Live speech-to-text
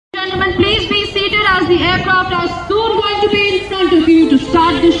gentlemen, please be seated as the aircraft are soon going to be in front of you to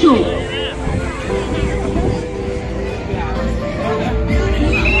start the show.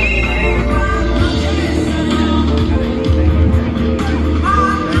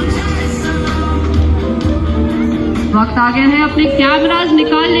 वक्त आ गया है अपने cameras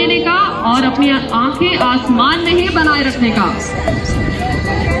निकाल लेने का और अपनी आंखें आसमान में ही बनाए रखने का।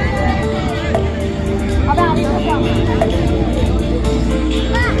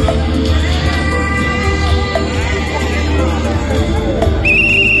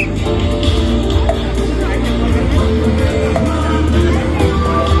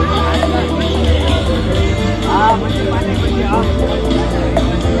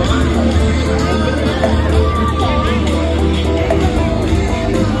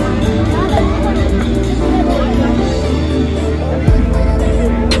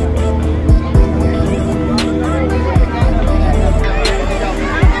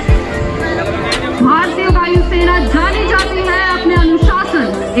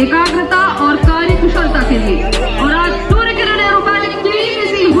 एकाग्रता और कार्यकुशलता के लिए और आज सूर्य किरण एरोबैटिक टीम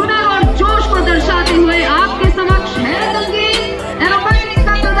इसी हुनर और जोश को दर्शाते हुए आपके समक्ष हैरतअंगेज एरोबैटिक्स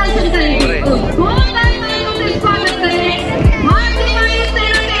का प्रदर्शन करेंगे। तो दो तालियों से स्वागत करें भारतीय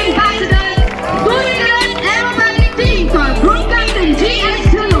वायुसेना के ambassador Surya Kiran aerobatic team का ग्रुप कैप्टन GS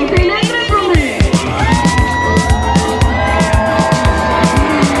ढिल्लों के नेतृत्व में।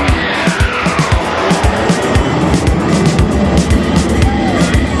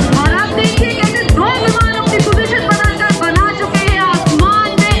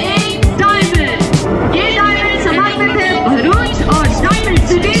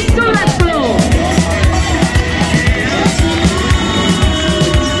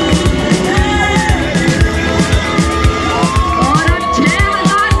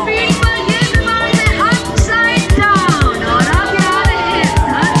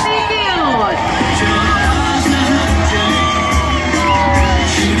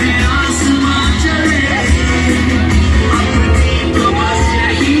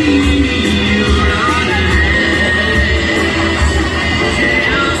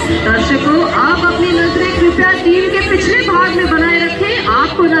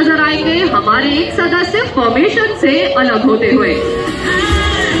 नजर आएंगे हमारे एक सदस्य फॉर्मेशन से अलग होते हुए।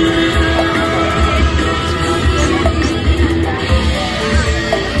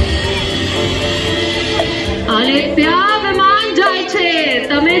 अरे ત્યાં વિમાન જાય છે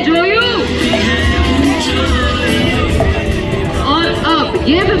તમે જોયું? और अब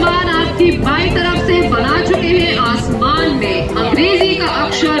ये विमान आपकी बाई तरफ से बना चुके हैं आसमान में अंग्रेजी का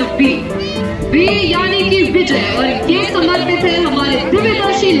अक्षर V यानी कि विजय, और ये समर्पित है हमारे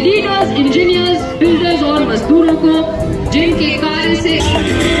दिव्यदर्शी लीडर्स, इंजीनियर्स, बिल्डर्स और मजदूरों को जिनके कार्य से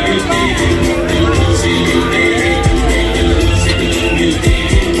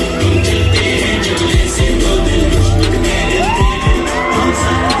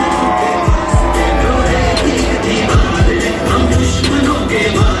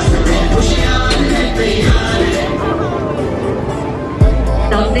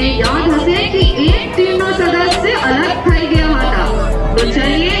तबने याद हसे कि एक टीम नो सदस्य अलग થઈ गया था। तो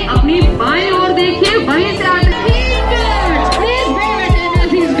चलिए अपनी बाएं ओर देखिए, वहीं से आते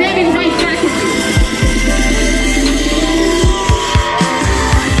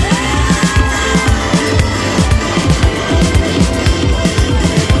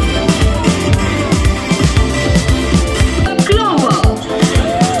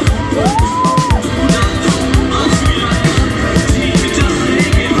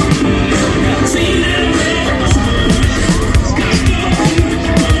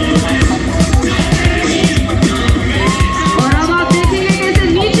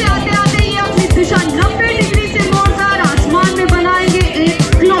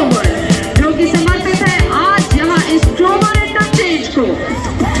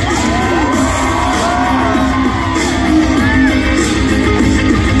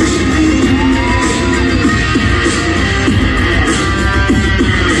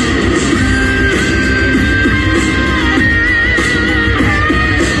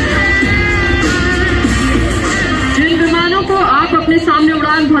सामने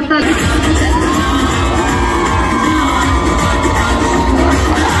उड़ान भरता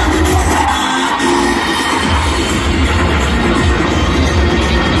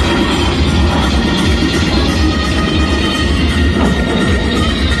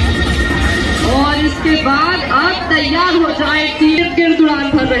और इसके बाद अब तैयार हो जाए टीम गिर्द उड़ान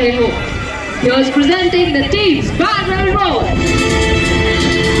भर रहे हो। Here's presenting the team's barrel roll.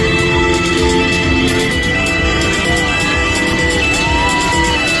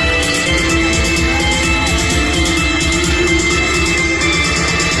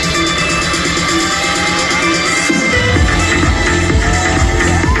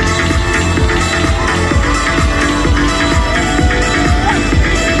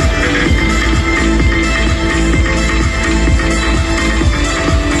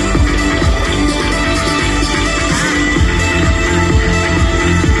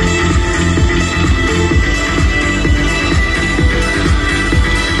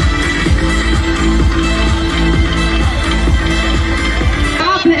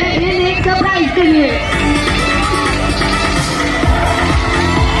 Parade के लिए।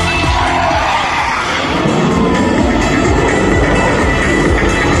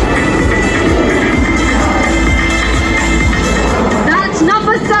 That's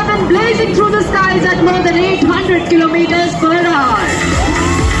number 7 blazing through the skies at more than 800 kilometers per hour.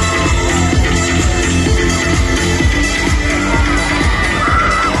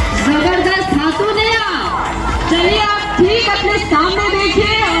 जबरदस्त हाथों ने चलिए आप ठीक अपने सामने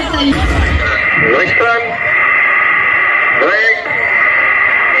देखिए और Western, break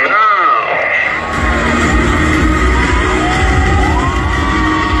now.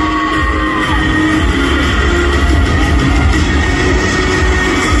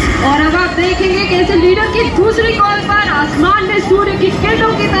 और अब आप देखेंगे कैसे लीडर की दूसरी कॉल पर आसमान में सूर्य की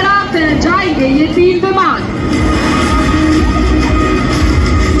किरणों की तरफ जाएंगे ये 3 विमान।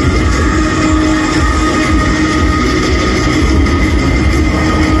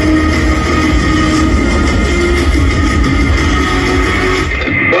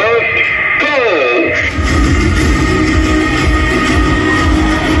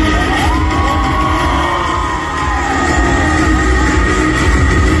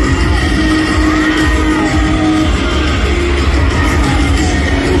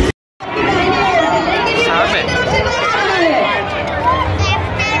 सामने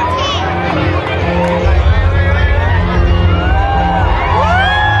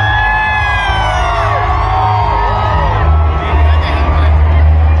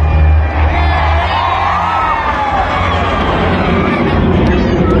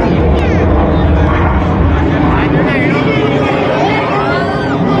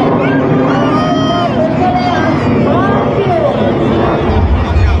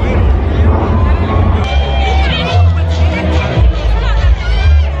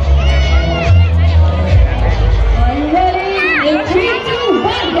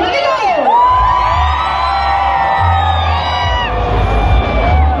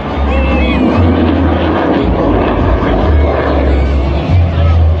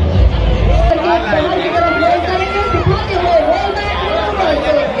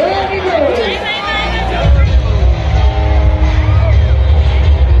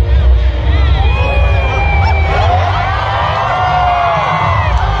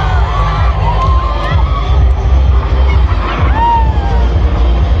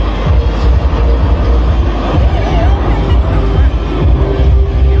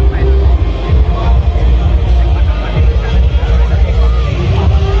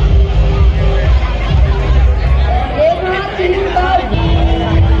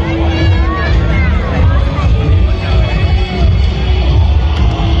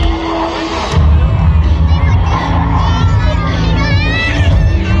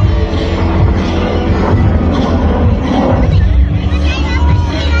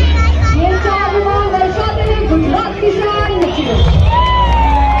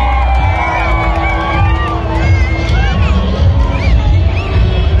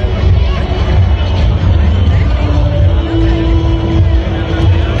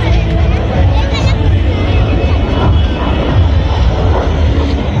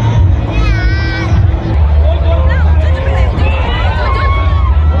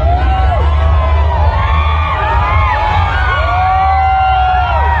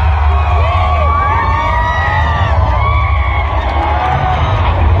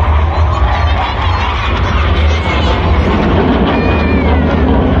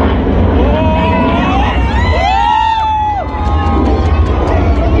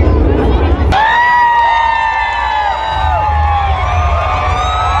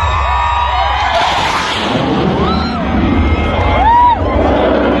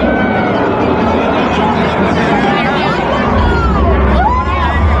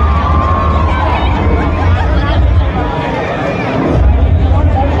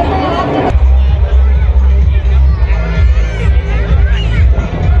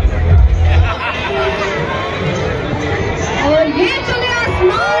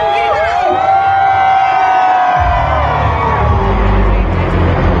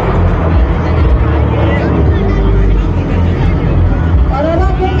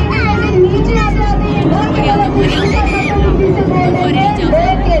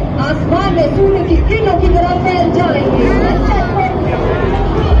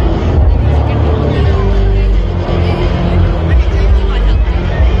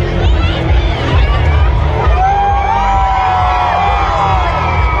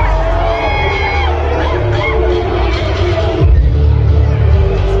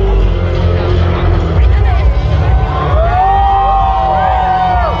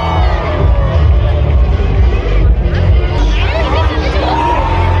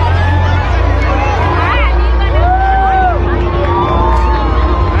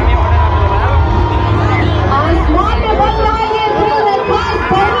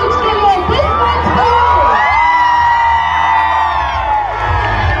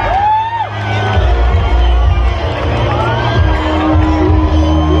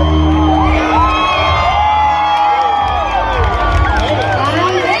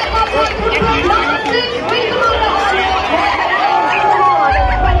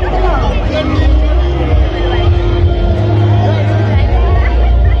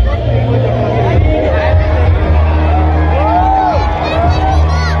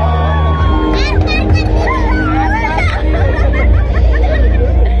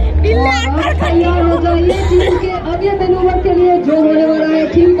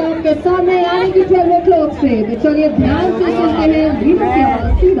सामने आने की 12 o'clock से। तो चलिए ध्यान से सुनते हैं वीरों की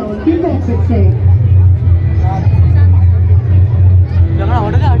आवाज सीधा उनकी कॉकपिट से।